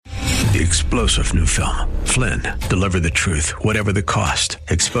The explosive new film, Flynn, deliver the truth, whatever the cost,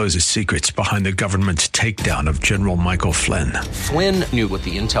 exposes secrets behind the government's takedown of General Michael Flynn. Flynn knew what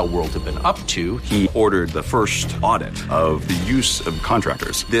the intel world had been up to. He ordered the first audit of the use of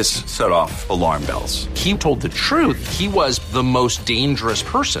contractors. This set off alarm bells. He told the truth. He was the most dangerous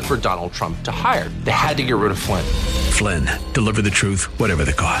person for Donald Trump to hire. They had to get rid of Flynn. Flynn, deliver the truth, whatever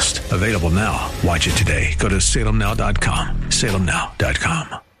the cost. Available now. Watch it today. Go to salemnow.com.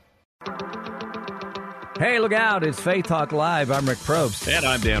 salemnow.com. Hey, look out. It's Faith Talk Live. I'm Rick Probst. And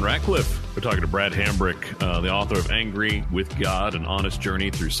I'm Dan Ratcliffe. We're talking to Brad Hambrick, the author of Angry with God, An Honest Journey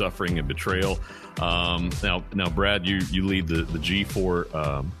Through Suffering and Betrayal. Now, Brad, you lead the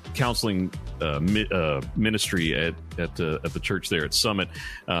G4 counseling ministry at the church there at Summit,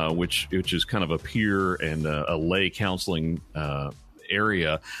 which is kind of a peer and a lay counseling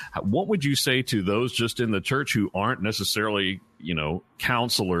area. What would you say to those just in the church who aren't necessarily,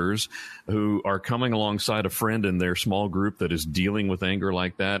 counselors, who are coming alongside a friend in their small group that is dealing with anger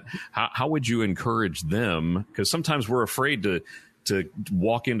like that? How would you encourage them? Because sometimes we're afraid to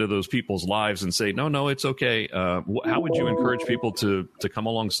walk into those people's lives and say, no, it's okay. How would you encourage people to come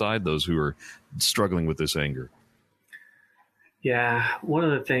alongside those who are struggling with this anger? Yeah, one of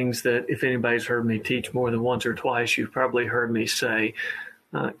the things that if anybody's heard me teach more than once or twice, you've probably heard me say,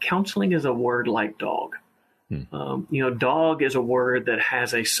 counseling is a word like dog. Dog is a word that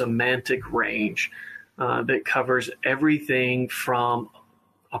has a semantic range that covers everything from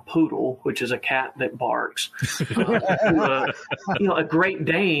a poodle, which is a cat that barks, to a Great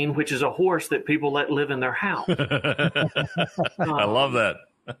Dane, which is a horse that people let live in their house. I love that.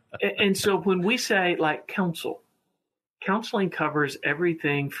 And so when we say counseling covers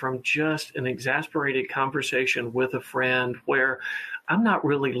everything from just an exasperated conversation with a friend where I'm not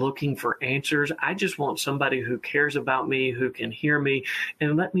really looking for answers. I just want somebody who cares about me, who can hear me,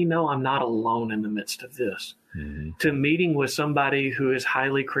 and let me know I'm not alone in the midst of this. Mm-hmm. To meeting with somebody who is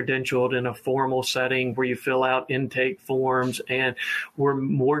highly credentialed in a formal setting where you fill out intake forms and we're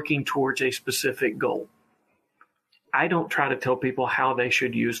working towards a specific goal. I don't try to tell people how they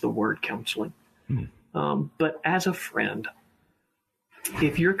should use the word counseling. Mm-hmm. But as a friend,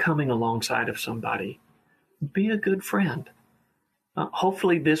 if you're coming alongside of somebody, be a good friend.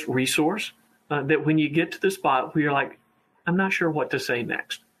 Hopefully this resource, that when you get to the spot where you're like, I'm not sure what to say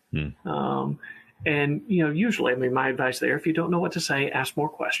next. And, usually, my advice there, if you don't know what to say, ask more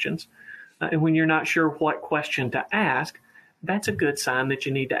questions. And when you're not sure what question to ask, that's a good sign that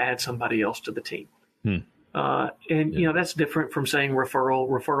you need to add somebody else to the team. That's different from saying referral.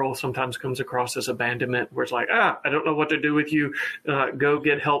 Referral sometimes comes across as abandonment, where it's like, I don't know what to do with you. Go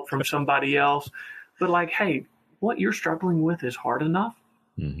get help from somebody else. But hey, what you're struggling with is hard enough.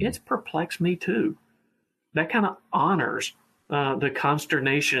 Mm-hmm. It's perplexed me too. That kind of honors the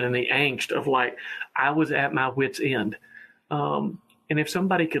consternation and the angst of I was at my wit's end. And if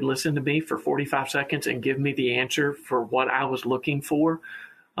somebody could listen to me for 45 seconds and give me the answer for what I was looking for,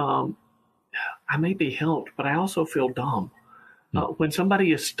 I may be helped, but I also feel dumb. When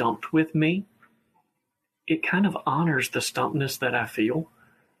somebody is stumped with me, it kind of honors the stumpness that I feel.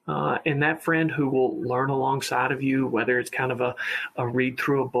 And that friend who will learn alongside of you, whether it's kind of a read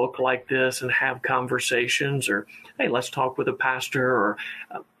through a book like this and have conversations, or, hey, let's talk with a pastor, or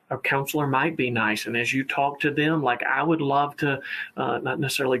a counselor might be nice. And as you talk to them, I would love to not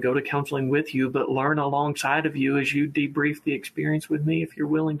necessarily go to counseling with you, but learn alongside of you as you debrief the experience with me, if you're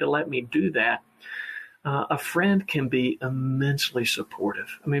willing to let me do that. A friend can be immensely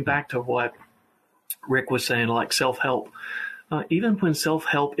supportive. Back to what Rick was saying, self-help. Even when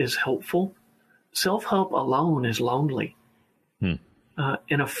self-help is helpful, self-help alone is lonely. And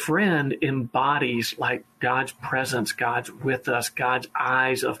a friend embodies God's presence, God's with us, God's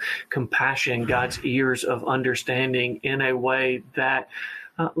eyes of compassion, God's ears of understanding in a way that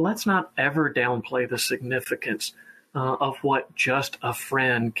let's not ever downplay the significance of what just a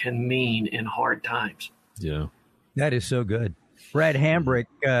friend can mean in hard times. Yeah. That is so good. Brad Hambrick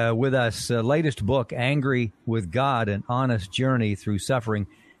with us, latest book, Angry with God, An Honest Journey Through Suffering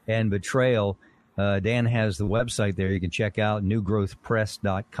and Betrayal. Dan has the website there. You can check out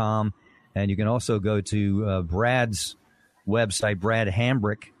newgrowthpress.com. And you can also go to Brad's website,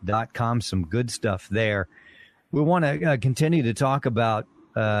 bradhambrick.com. Some good stuff there. We want to continue to talk about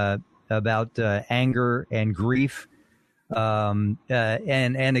anger and grief. And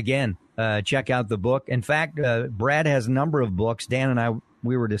again, check out the book. In fact, Brad has a number of books. Dan and I,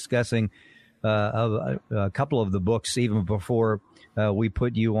 we were discussing a couple of the books even before we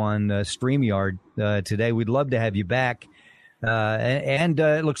put you on StreamYard today. We'd love to have you back. And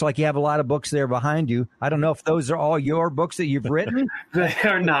it looks like you have a lot of books there behind you. I don't know if those are all your books that you've written. They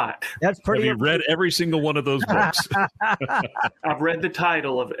are not. That's pretty. Have you read every single one of those books? I've read the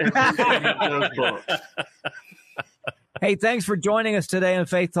title of every one of those books. Hey, thanks for joining us today on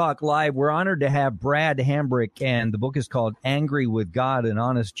Faith Talk Live. We're honored to have Brad Hambrick, and the book is called Angry with God, An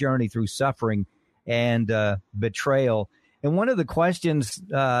Honest Journey Through Suffering and Betrayal. And one of the questions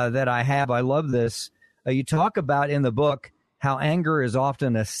that I have, I love this, you talk about in the book how anger is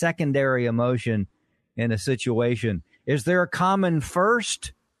often a secondary emotion in a situation. Is there a common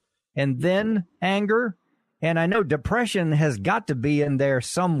first and then anger? And I know depression has got to be in there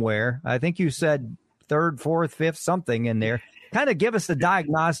somewhere. I think you said third, fourth, fifth, something in there. Kind of give us the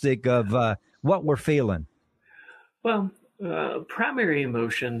diagnostic of what we're feeling. Well, primary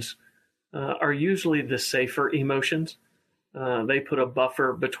emotions are usually the safer emotions. They put a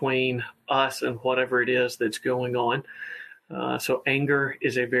buffer between us and whatever it is that's going on. So anger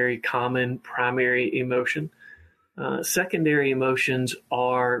is a very common primary emotion. Secondary emotions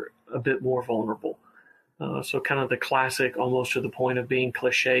are a bit more vulnerable. So kind of the classic, almost to the point of being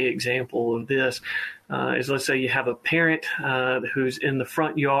cliche example of this is, let's say you have a parent who's in the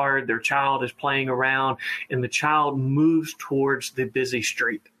front yard, their child is playing around, and the child moves towards the busy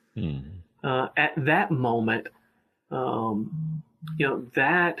street. At that moment,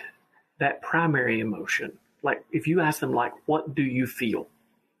 that primary emotion, like if you ask them, like, what do you feel?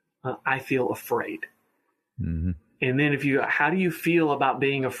 I feel afraid. Mm-hmm. And then how do you feel about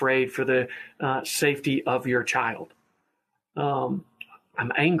being afraid for the safety of your child? I'm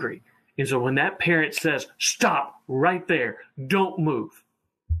angry. And so when that parent says, stop right there, don't move.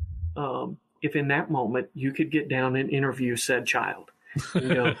 If in that moment you could get down and interview said child,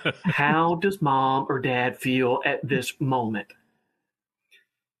 and go, how does mom or dad feel at this moment?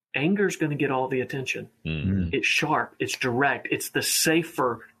 Anger is going to get all the attention. Mm-hmm. It's sharp, it's direct, it's the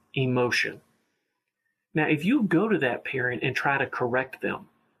safer emotion. Now, if you go to that parent and try to correct them,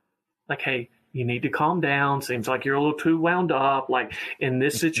 like, hey, you need to calm down. Seems like you're a little too wound up. Like in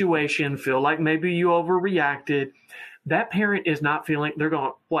this situation, feel like maybe you overreacted. That parent is not feeling, they're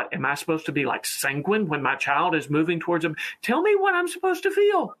going, what, am I supposed to be like sanguine when my child is moving towards them? Tell me what I'm supposed to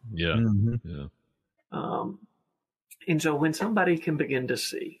feel. Yeah. Mm-hmm. Yeah. And so when somebody can begin to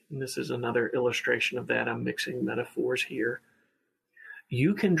see, and this is another illustration of that, I'm mixing metaphors here.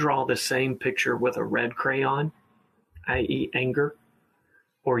 You can draw the same picture with a red crayon, i.e. anger,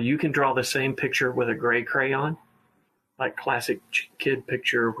 or you can draw the same picture with a gray crayon, like classic kid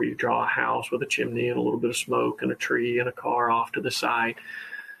picture where you draw a house with a chimney and a little bit of smoke and a tree and a car off to the side.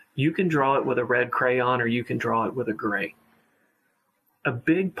 You can draw it with a red crayon or you can draw it with a gray. A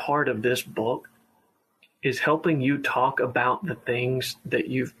big part of this book is helping you talk about the things that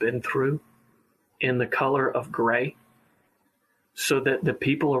you've been through in the color of gray, so that the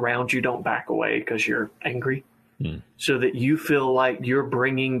people around you don't back away because you're angry, so that you feel like you're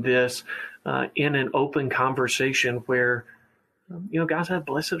bringing this in an open conversation where, God said,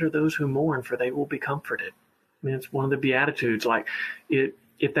 blessed are those who mourn, for they will be comforted. I mean, it's one of the Beatitudes. Like,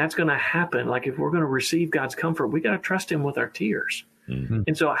 if that's going to happen, like if we're going to receive God's comfort, we got to trust him with our tears. Mm-hmm.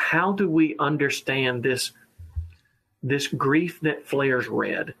 And so how do we understand this grief that flares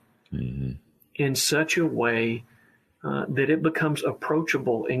red in such a way that it becomes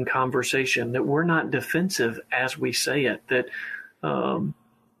approachable in conversation, that we're not defensive as we say it, that,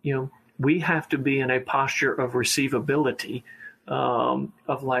 we have to be in a posture of receivability,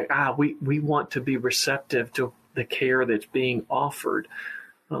 of like, we want to be receptive to the care that's being offered,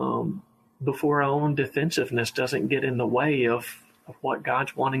 before our own defensiveness doesn't get in the way of what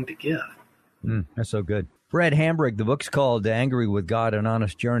God's wanting to give. That's so good. Brad Hambrick, the book's called Angry with God, An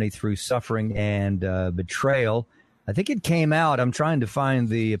Honest Journey Through Suffering and Betrayal. I think it came out, I'm trying to find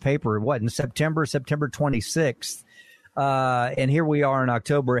the paper, in September 26th. And here we are in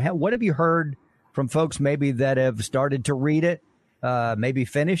October. What have you heard from folks maybe that have started to read it, maybe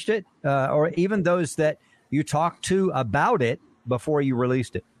finished it, or even those that you talked to about it before you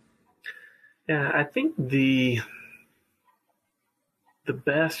released it? Yeah, I think the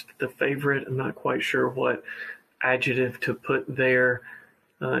best, the favorite, I'm not quite sure what adjective to put there,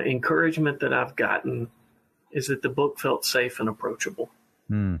 encouragement that I've gotten is that the book felt safe and approachable.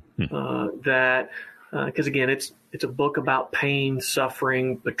 That, because again, it's a book about pain,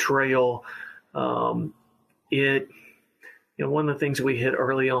 suffering, betrayal. One of the things we hit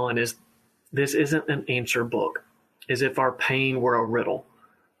early on is this isn't an answer book, as if our pain were a riddle.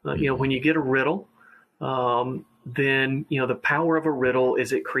 When you get a riddle, then, the power of a riddle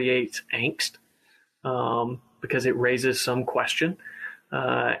is it creates angst, because it raises some question.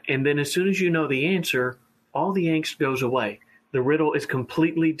 And then as soon as you know the answer, all the angst goes away. The riddle is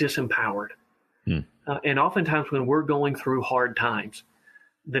completely disempowered. And oftentimes when we're going through hard times,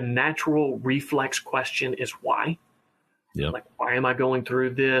 the natural reflex question is why? Yep. Like, why am I going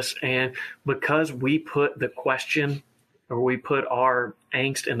through this? And because we put the question, or we put our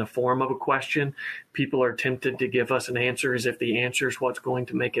angst in the form of a question, people are tempted to give us an answer as if the answer is what's going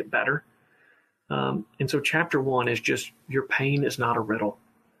to make it better. And so chapter 1 is just, your pain is not a riddle.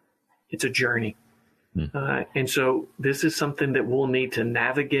 It's a journey. And so this is something that we'll need to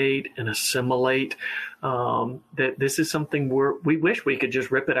navigate and assimilate. That this is something we wish we could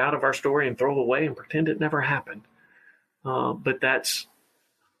just rip it out of our story and throw it away and pretend it never happened. But it's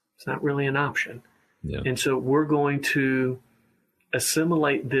not really an option. Yeah. And so we're going to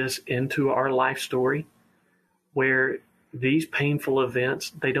assimilate this into our life story, where these painful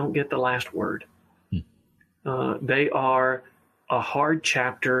events, they don't get the last word. They are a hard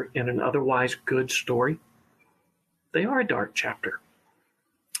chapter in an otherwise good story. They are a dark chapter.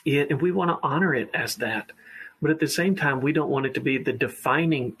 And we want to honor it as that. But at the same time, we don't want it to be the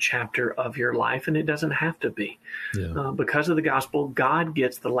defining chapter of your life, and it doesn't have to be. Yeah. Because of the gospel, God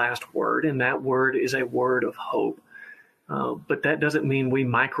gets the last word, and that word is a word of hope. But that doesn't mean we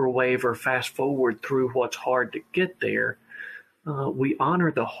microwave or fast forward through what's hard to get there. We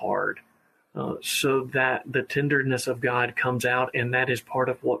honor the hard so that the tenderness of God comes out, and that is part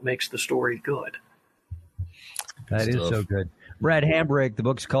of what makes the story good. That is so good. Brad Hambrick, the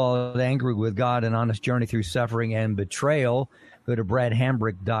book's called Angry with God, An Honest Journey Through Suffering and Betrayal. Go to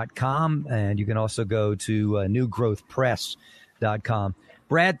bradhambrick.com, and you can also go to newgrowthpress.com.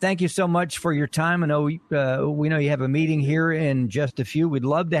 Brad, thank you so much for your time. I know we know you have a meeting here in just a few. We'd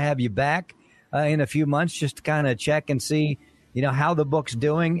love to have you back in a few months just to kind of check and see, how the book's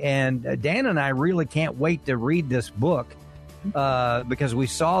doing. And Dan and I really can't wait to read this book because we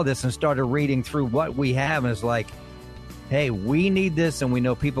saw this and started reading through what we have, and it's like, hey, we need this, and we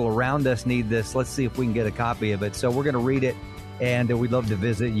know people around us need this. Let's see if we can get a copy of it. So we're going to read it, and we'd love to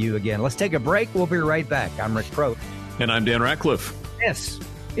visit you again. Let's take a break. We'll be right back. I'm Rick Prote. And I'm Dan Ratcliffe. This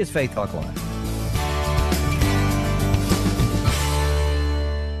is Faith Talk Live.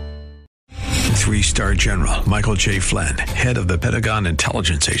 Three-star General Michael J. Flynn, head of the Pentagon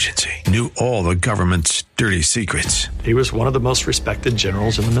Intelligence Agency, knew all the government's dirty secrets. He was one of the most respected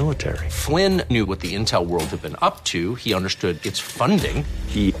generals in the military. Flynn knew what the intel world had been up to. He understood its funding.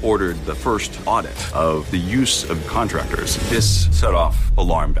 He ordered the first audit of the use of contractors. This set off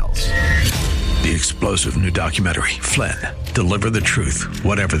alarm bells. The explosive new documentary, Flynn, Deliver the Truth,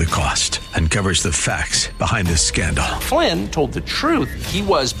 Whatever the Cost, uncovers the facts behind this scandal. Flynn told the truth. He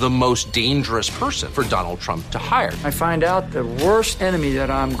was the most dangerous person for Donald Trump to hire. I find out the worst enemy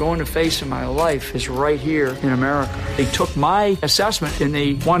that I'm going to face in my life is right here in America. They took my assessment and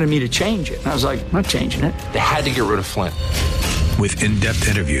they wanted me to change it. And I was like, I'm not changing it. They had to get rid of Flynn. With in-depth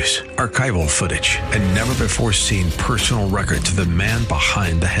interviews, archival footage, and never-before-seen personal records of the man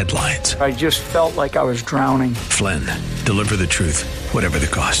behind the headlines. I just felt like I was drowning. Flynn, Deliver the Truth, Whatever the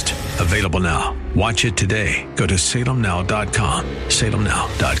Cost. Available now. Watch it today. Go to salemnow.com.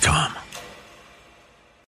 salemnow.com.